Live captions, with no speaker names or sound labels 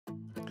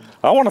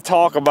I want to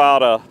talk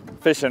about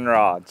fishing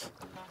rods.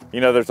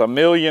 You know, there's a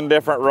million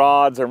different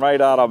rods. They're made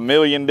out of a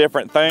million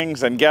different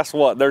things, and guess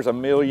what? There's a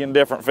million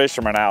different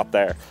fishermen out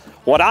there.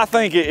 What I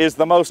think is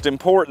the most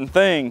important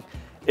thing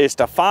is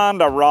to find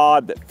a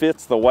rod that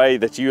fits the way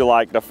that you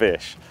like to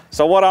fish.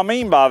 So what I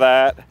mean by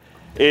that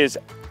is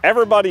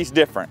everybody's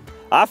different.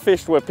 I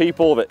fished with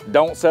people that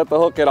don't set the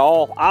hook at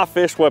all. I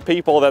fished with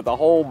people that the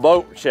whole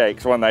boat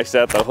shakes when they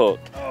set the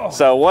hook.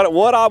 So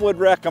what I would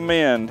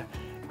recommend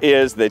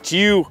is that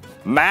you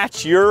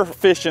match your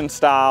fishing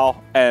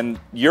style and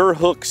your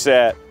hook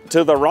set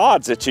to the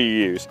rods that you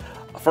use.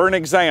 For an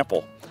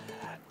example,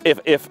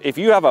 if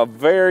you have a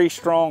very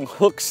strong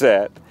hook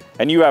set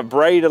and you have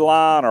braided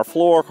line or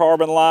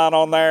fluorocarbon line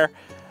on there,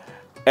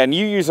 and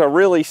you use a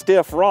really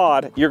stiff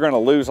rod, you're gonna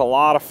lose a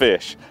lot of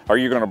fish, or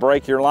you're gonna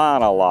break your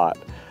line a lot.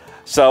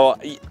 So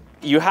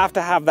you have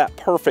to have that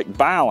perfect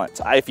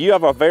balance. If you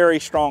have a very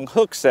strong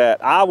hook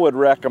set, I would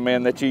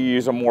recommend that you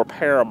use a more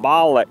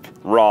parabolic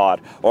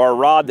rod, or a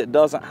rod that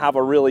doesn't have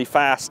a really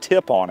fast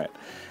tip on it.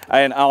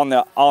 And on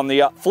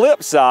the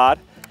flip side,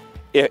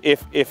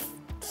 if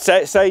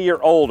say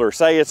you're older,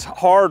 say it's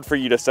hard for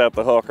you to set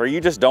the hook, or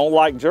you just don't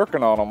like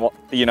jerking on them,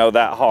 you know,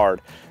 that hard,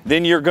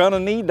 then you're gonna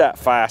need that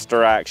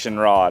faster action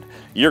rod.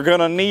 You're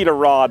gonna need a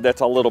rod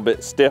that's a little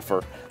bit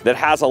stiffer, that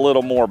has a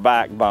little more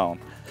backbone.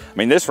 I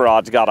mean, this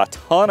rod's got a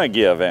ton of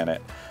give in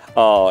it.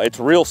 It's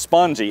real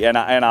spongy, and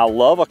I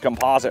love a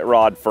composite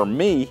rod for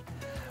me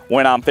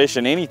when I'm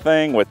fishing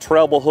anything with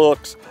treble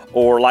hooks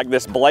or like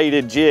this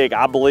bladed jig.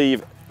 I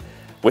believe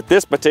with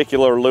this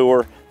particular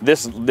lure,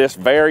 this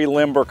very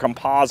limber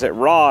composite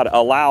rod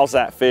allows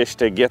that fish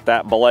to get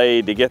that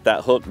blade, to get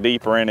that hook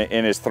deeper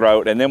in his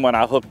throat. And then when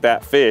I hook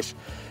that fish,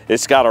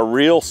 it's got a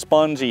real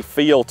spongy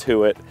feel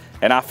to it,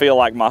 and I feel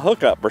like my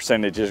hookup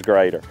percentage is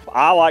greater.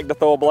 I like to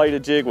throw a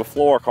bladed jig with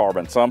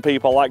fluorocarbon. Some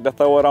people like to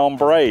throw it on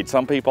braid.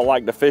 Some people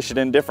like to fish it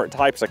in different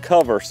types of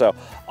cover. So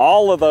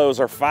all of those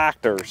are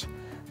factors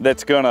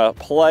that's gonna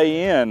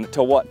play in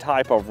to what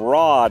type of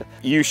rod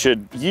you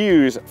should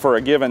use for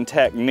a given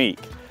technique.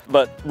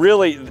 But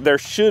really, there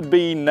should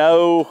be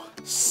no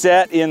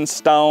set in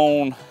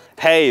stone,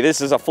 hey,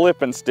 this is a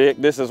flipping stick,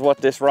 this is what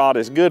this rod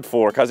is good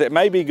for, because it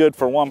may be good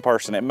for one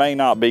person, it may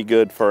not be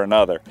good for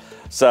another.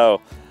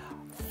 So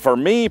for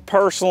me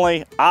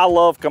personally, I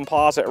love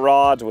composite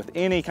rods with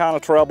any kind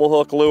of treble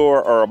hook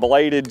lure or a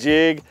bladed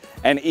jig,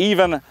 and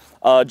even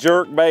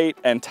jerk bait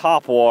and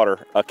top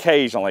water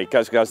occasionally,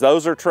 because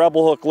those are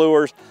treble hook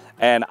lures.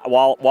 And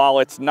while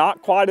it's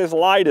not quite as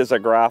light as a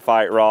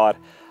graphite rod,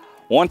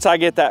 once I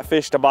get that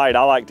fish to bite,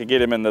 I like to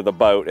get him into the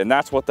boat, and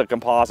that's what the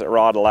composite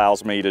rod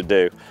allows me to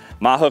do.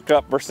 My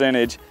hookup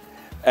percentage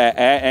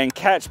and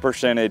catch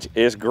percentage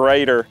is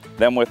greater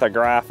than with a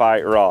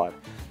graphite rod.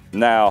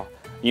 Now,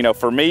 you know,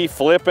 for me,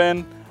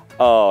 flipping,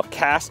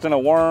 casting a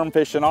worm,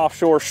 fishing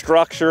offshore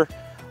structure,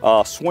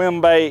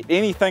 swim bait,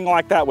 anything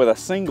like that with a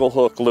single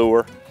hook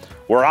lure,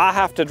 where I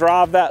have to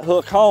drive that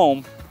hook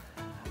home,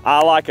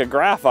 I like a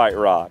graphite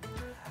rod.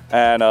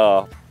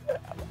 And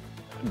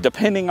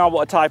depending on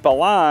what type of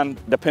line,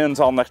 depends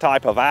on the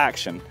type of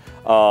action.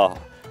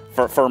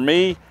 For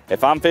me,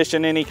 if I'm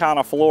fishing any kind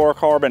of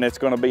fluorocarbon, it's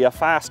gonna be a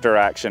faster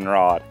action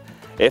rod.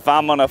 If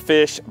I'm gonna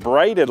fish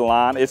braided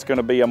line, it's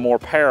gonna be a more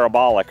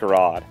parabolic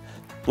rod.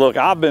 Look,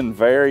 I've been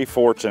very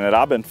fortunate.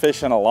 I've been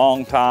fishing a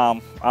long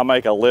time. I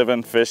make a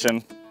living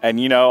fishing. And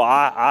you know,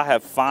 I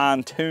have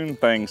fine-tuned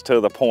things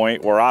to the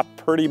point where I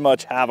pretty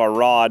much have a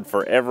rod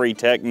for every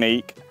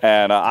technique.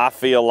 And I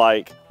feel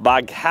like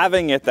by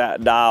having it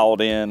that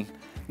dialed in,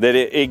 that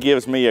it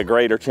gives me a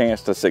greater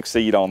chance to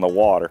succeed on the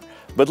water.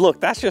 But look,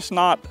 that's just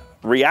not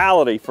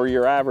reality for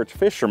your average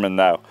fisherman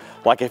though.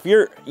 Like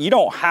you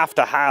don't have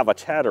to have a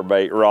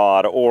chatterbait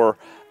rod or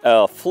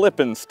a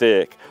flipping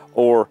stick,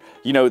 or,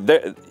 you know,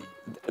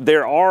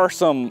 there are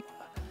some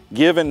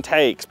give and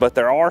takes, but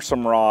there are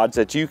some rods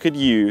that you could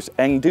use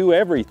and do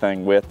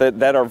everything with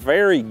that are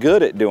very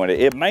good at doing it.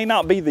 It may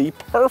not be the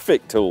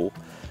perfect tool,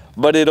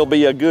 but it'll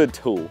be a good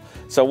tool.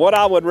 So what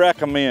I would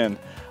recommend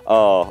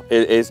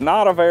is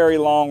not a very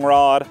long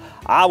rod.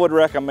 I would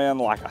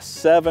recommend like a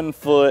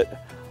 7-foot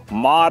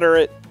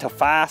moderate to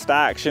fast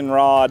action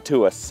rod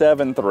to a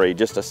 7.3,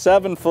 just a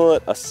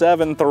 7-foot, a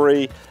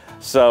 7.3.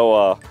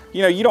 So,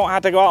 you know, you don't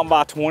have to go out and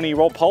buy 20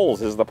 roll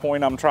poles is the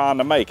point I'm trying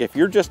to make. If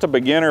you're just a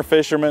beginner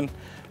fisherman,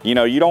 you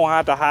know, you don't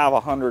have to have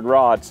 100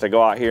 rods to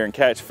go out here and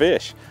catch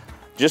fish.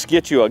 Just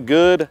get you a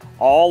good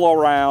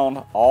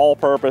all-around,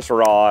 all-purpose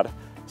rod,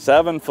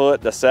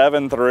 7-foot to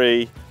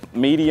 7.3,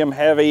 medium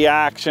heavy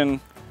action,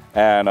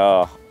 and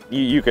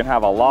you can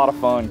have a lot of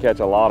fun, catch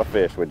a lot of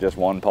fish with just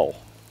one pole.